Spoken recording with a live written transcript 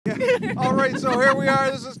All right, so here we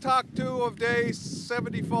are. This is talk 2 of day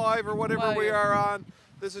 75 or whatever we are on.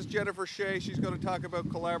 This is Jennifer Shea. She's going to talk about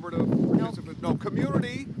collaborative,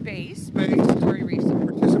 community-based participatory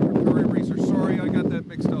research. Sorry, I got that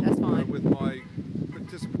mixed up. That's fine. With my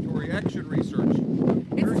participatory action research.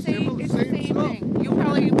 It's Very the same, simple, it's the same stuff. thing. You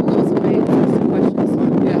probably will also answer some questions.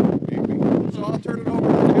 Yeah. So I'll turn it over to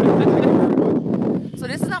Jennifer. Thank you very much. So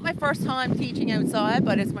this is not my first time teaching outside,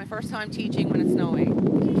 but it's my first time teaching when it's snowing.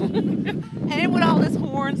 And with all these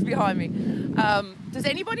horns behind me. Does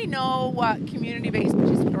anybody know what community-based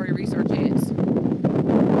participatory research is?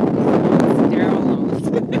 Daryl knows.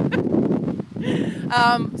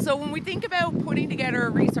 So when we think about putting together a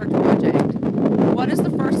research project, what is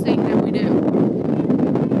the first thing that we do?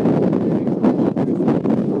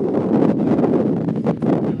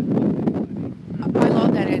 I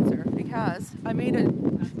love that answer because I made a...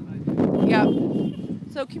 Yeah.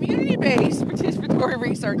 So community-based participatory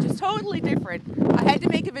research is totally different. I had to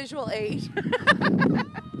make a visual aid.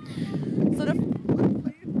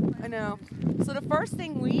 So the first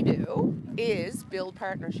thing we do is build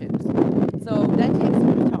partnerships. So that takes a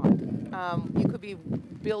bit of time. You could be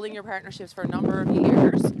building your partnerships for a number of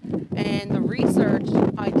years, and the research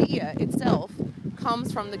idea itself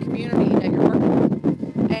comes from the community that you're working with.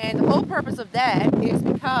 And the whole purpose of that is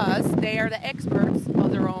because they are the experts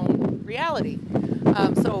of their own reality.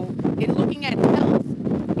 So in looking at health,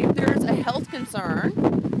 if there's a health concern,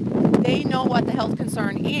 they know what the health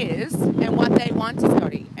concern is and what they want to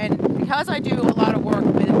study. And because I do a lot of work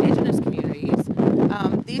with Indigenous communities,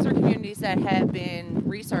 these are communities that have been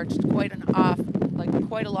researched quite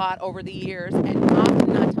a lot over the years, and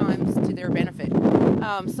often at times to their benefit.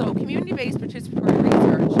 So community-based participatory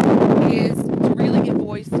research is to really give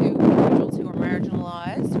voice to individuals who are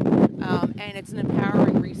marginalized, and it's an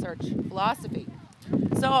empowering research philosophy.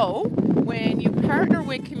 So when you partner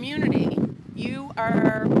with community, you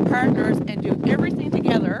are partners and do everything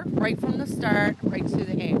together right from the start right to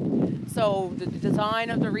the end. So the design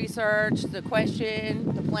of the research, the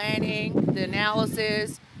question, the planning, the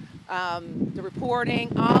analysis, the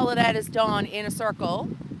reporting, all of that is done in a circle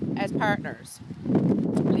as partners.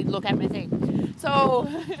 I need to look at my thing. So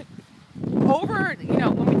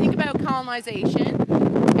when we think about colonization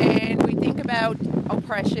and we think about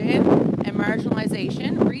oppression and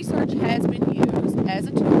marginalization, research has been used as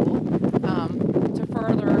a tool to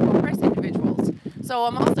further oppress individuals. So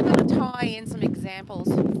I'm also going to tie in some examples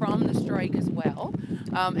from the strike as well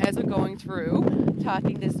as we're going through,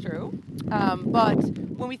 talking this through. But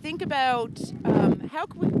when we think about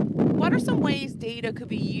what are some ways data could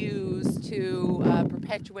be used to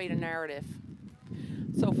perpetuate a narrative?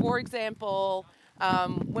 So for example,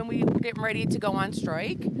 when we were getting ready to go on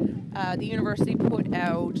strike, the university put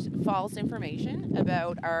out false information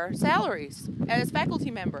about our salaries as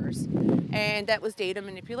faculty members, and that was data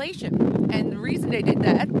manipulation. And the reason they did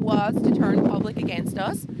that was to turn the public against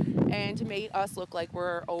us and to make us look like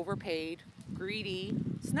we're overpaid, greedy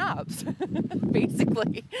snobs,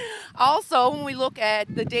 basically. Also, when we look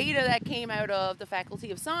at the data that came out of the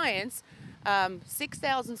Faculty of Science,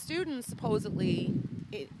 6,000 students supposedly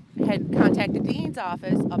had contacted the dean's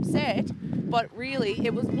office upset, but really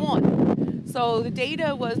it was 1. So the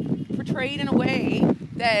data was portrayed in a way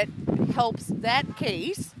that helps that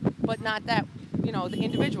case, but not that, the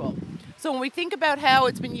individual. So when we think about how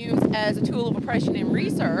it's been used as a tool of oppression in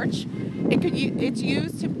research, it's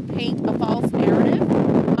used to paint a false narrative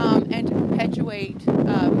and to perpetuate,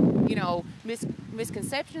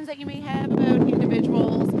 misconceptions that you may have about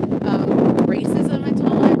individuals, racism at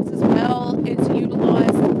times as well. It's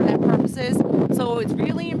utilized for that purposes. So it's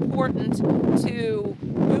really important to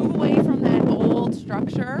move away from that old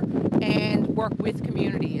structure and work with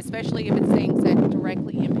community, especially if it's things that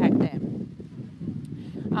directly impact them.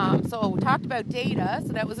 So we talked about data,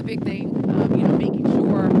 so that was a big thing, making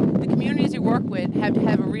sure the communities you work with have to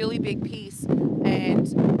have a really big piece and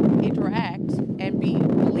interact and be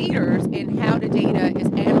leaders in how the data is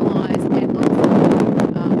analyzed and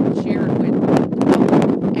also shared with the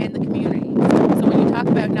public and the community. So when you talk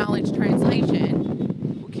about knowledge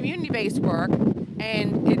translation, community-based work,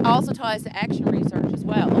 and it also ties to action research as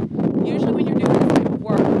well. Usually when you're doing this type of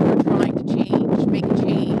work, you're trying to make a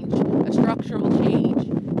change, a structural change.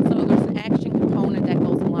 So there's an action component that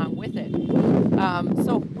goes along with it.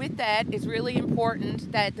 So with that, it's really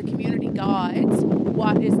important that the community guides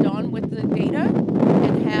what is done with the data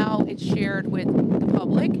and how it's shared with the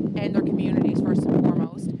public and their communities first and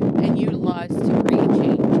foremost and utilized to create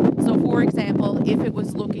change. So for example, if it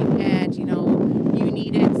was looking at, you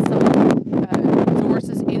needed some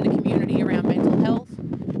resources in the community around mental health,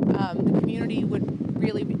 the community would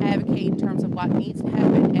really advocate in terms of what needs to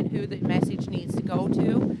happen and who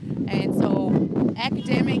to. And so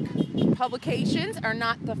academic publications are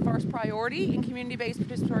not the first priority in community-based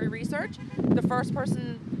participatory research. The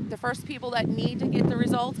first people that need to get the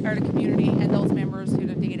results are the community and those members who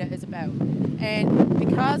the data is about. And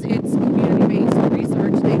because it's community-based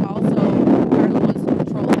research, they also are the ones who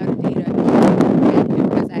control how the data is shared and who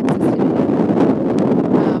has access to the data.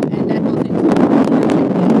 And that goes into the leadership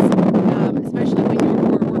piece, especially when you're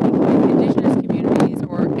working with indigenous communities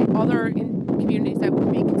or other communities that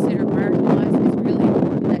would be considered marginalized. It's really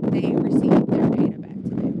important that they receive their data back to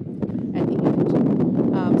them at the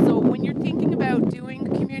end. So when you're thinking about doing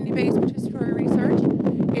community-based participatory research,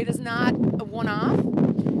 it is not a one-off.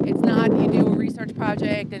 It's not you do a research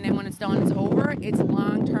project and then when it's done, it's over. It's a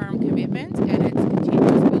long-term commitment and it's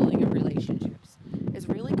continuous building of relationships. It's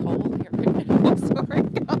really cold here right now. I'm sorry,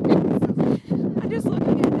 guys. I'm just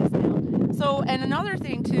looking at this now. So, and another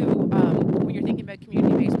thing too, when you're thinking about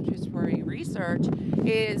community-based participatory research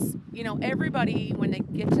is, you know, everybody, when they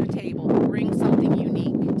get to the table, brings something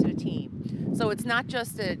unique to the team. So it's not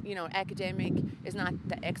just that, you know, academic is not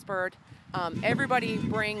the expert. Everybody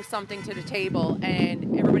brings something to the table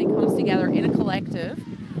and everybody comes together in a collective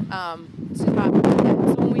to talk about that.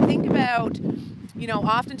 So when we think about, you know,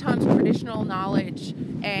 oftentimes traditional knowledge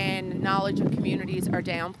and knowledge of communities are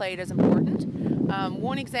downplayed as important.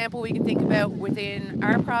 One example we can think about within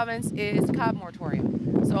our province is the Cobb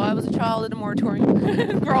Moratorium. So I was a child of the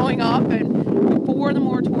moratorium growing up, and before the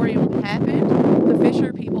moratorium happened, the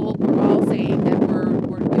fisher people were all saying that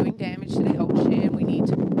we're doing damage to the ocean, we need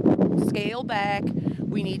to scale back,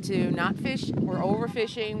 we need to not fish, we're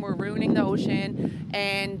overfishing, we're ruining the ocean,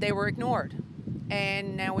 and they were ignored.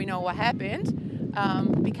 And now we know what happened,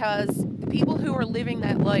 because the people who are living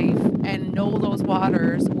that life and know those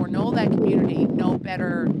waters or know that community know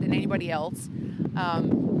better than anybody else.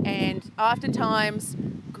 And oftentimes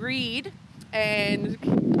greed and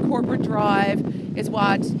corporate drive is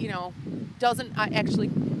what, you know, doesn't actually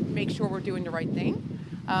make sure we're doing the right thing.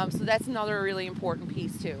 So that's another really important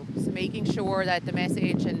piece too. So making sure that the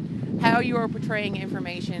message and how you are portraying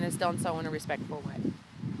information is done so in a respectful way.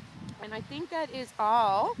 And I think that is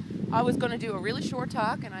all. I was going to do a really short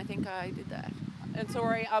talk, and I think I did that. And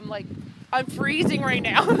sorry, I'm freezing right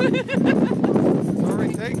now. All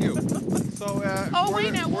right, thank you. So,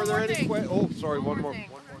 were there any questions? Oh, sorry, one more thing.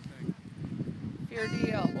 Fair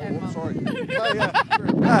deal. Oh, sorry. Yeah, sure.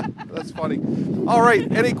 That's funny. All right,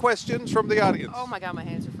 any questions from the audience? Oh my God, my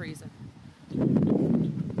hands are freezing.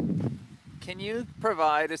 Can you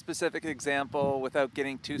provide a specific example without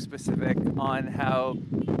getting too specific on how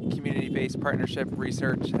community-based partnership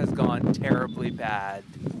research has gone terribly bad?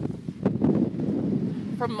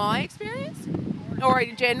 From my experience? Or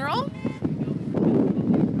in general?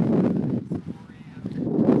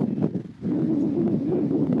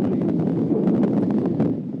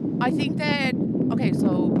 I think that, okay,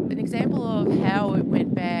 so an example of how it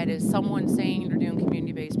went bad is someone saying they're doing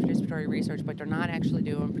community-based participatory research, but they're not actually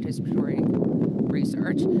doing participatory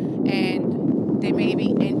research. And they may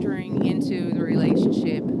be entering into the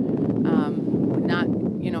relationship with not,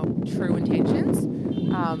 you know, true intentions.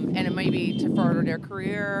 And it may be to further their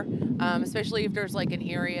career, especially if there's like an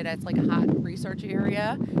area that's like a hot research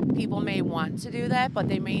area. People may want to do that, but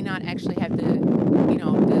they may not actually have the, you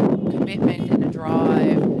know, the commitment and the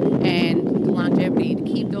drive and the longevity to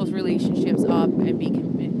keep those relationships up and be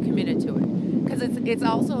committed to it. Because it's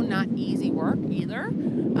also not easy work either,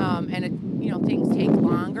 and it, you know, things take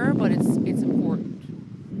longer, but it's important.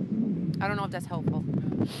 I don't know if that's helpful.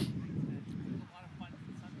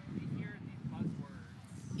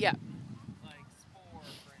 Yeah. Like SPORE,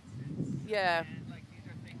 for instance. Yeah. And like these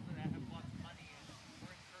are things that have lots of money and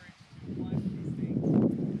we're encouraged to apply for these things.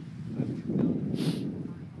 I would know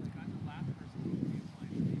that like I'm the last person who would be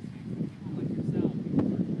applying for these things. People like yourself, people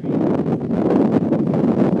who are trained.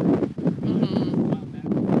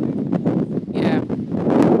 Yeah.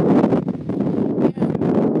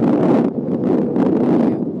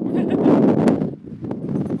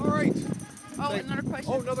 All right. Oh, another question.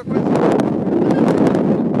 Oh, another question.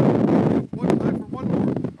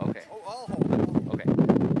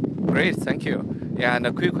 Great, thank you. Yeah, and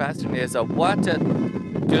the quick question is, what do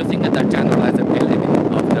you think the generalizability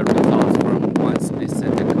of the results from one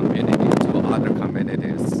specific community to other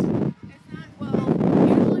communities? It's not, well,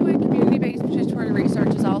 usually with community-based participatory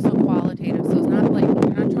research is also qualitative, so it's not like,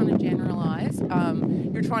 you're not trying to generalize.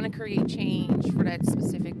 You're trying to create change for that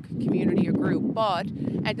specific community or group, but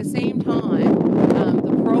at the same time,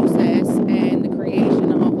 the process and the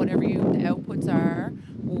creation of whatever the outputs are,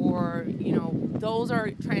 or, you know, those are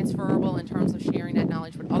transferable in terms of sharing that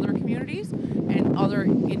knowledge with other communities and other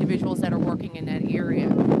individuals that are working in that area.